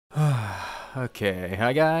Okay,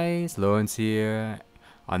 hi guys, Lawrence here.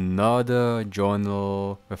 Another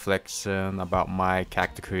journal reflection about my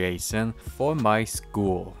character creation for my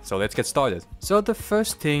school. So let's get started. So the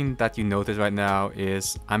first thing that you notice right now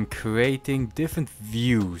is I'm creating different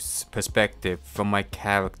views, perspective from my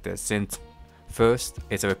character, since first,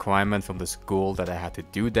 it's a requirement from the school that I had to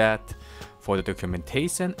do that for the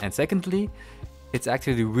documentation, and secondly, it's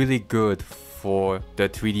actually really good for the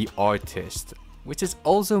 3D artist, which is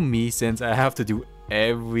also me since I have to do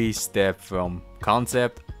every step from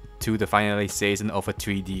concept to the finalization of a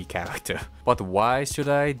 3D character. But why should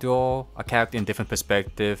I draw a character in different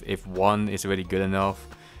perspective if one is already good enough?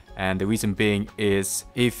 And the reason being is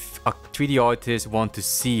if a 3D artist wants to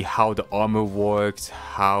see how the armor works,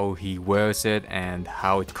 how he wears it, and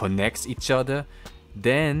how it connects each other,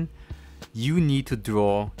 then you need to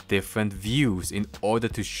draw different views in order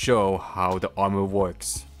to show how the armor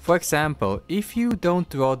works. For example, if you don't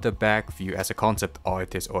draw the back view as a concept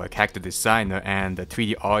artist or a character designer and the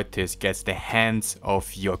 3D artist gets the hands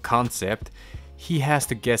of your concept, he has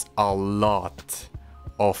to guess a lot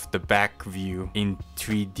of the back view in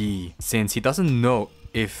 3D since he doesn't know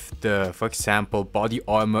if the, for example, body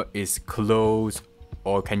armor is closed,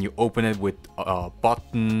 or can you open it with a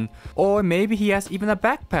button, or maybe he has even a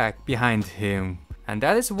backpack behind him. And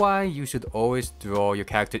that is why you should always draw your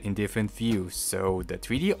character in different views, so the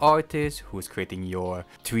 3D artist who's creating your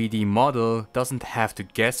 3D model doesn't have to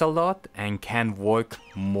guess a lot and can work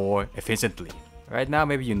more efficiently. Right now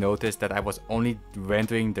maybe you noticed that I was only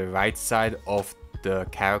rendering the right side of the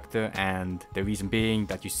character, and the reason being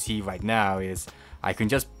that you see right now is I can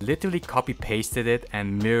just literally copy pasted it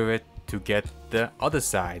and mirror it to get the other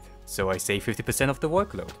side, so I save 50% of the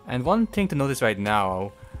workload. And one thing to notice right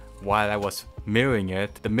now, while I was mirroring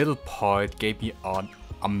it, the middle part gave me an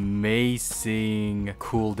amazing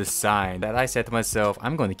cool design that I said to myself,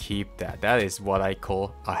 I'm gonna keep that. That is what I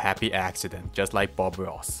call a happy accident, just like Bob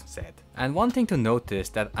Ross said. And one thing to notice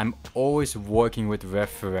that I'm always working with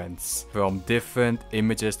reference from different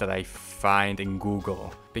images that I find in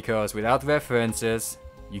Google, because without references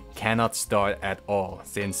you cannot start at all,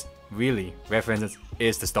 since really, references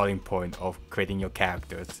is the starting point of creating your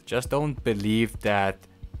characters. Just don't believe that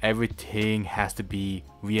everything has to be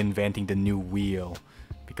reinventing the new wheel,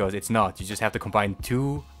 because it's not. You just have to combine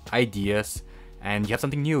two ideas and you have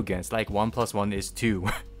something new again. It's like 1 + 1 is 2.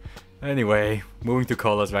 Anyway, moving to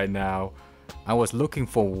colors right now. I was looking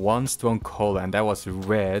for one strong color, and that was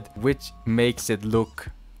red, which makes it look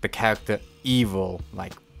the character evil,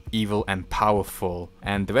 like evil and powerful,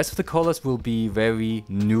 and the rest of the colors will be very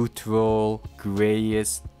neutral,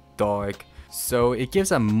 grayish, dark, so it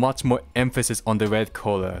gives a much more emphasis on the red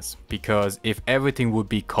colors, because if everything would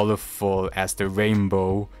be colorful as the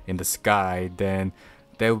rainbow in the sky, then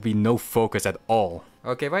there will be no focus at all.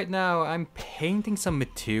 Okay, right now I'm painting some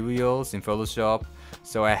materials in Photoshop,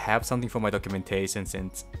 so I have something for my documentation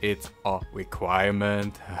since it's a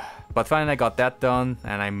requirement. But finally I got that done,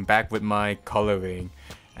 and I'm back with my coloring.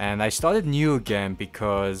 And I started new again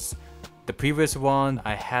because the previous one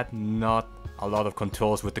I had not a lot of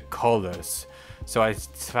controls with the colors. So I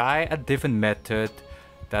try a different method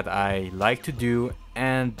that I like to do,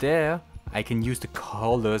 and there I can use the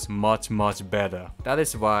colors much better. That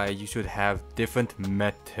is why you should have different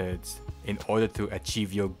methods in order to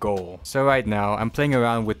achieve your goal. So right now I'm playing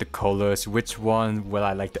around with the colors, which one will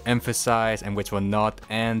I like to emphasize and which one not,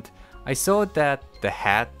 and I saw that the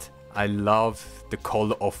hat, I love the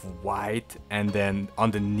color of white, and then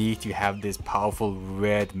underneath you have this powerful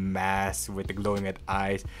red mask with the glowing red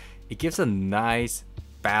eyes. It gives a nice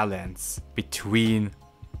balance between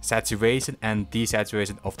saturation and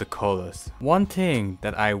desaturation of the colors. One thing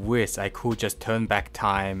that I wish I could just turn back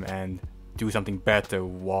time and do something better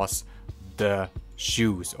was the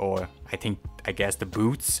shoes, or I guess the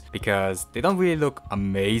boots, because they don't really look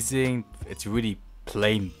amazing. It's really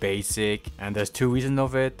plain basic, and there's two reasons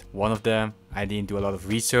of it. One of them, I didn't do a lot of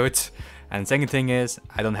research, and second thing is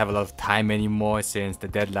I don't have a lot of time anymore since the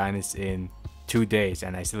deadline is in 2 days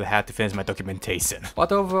and I still had to finish my documentation.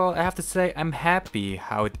 But overall I have to say I'm happy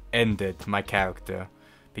how it ended my character,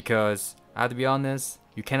 because I have to be honest,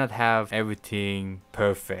 you cannot have everything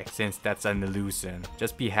perfect since that's an illusion.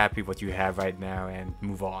 Just be happy what you have right now and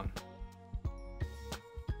move on.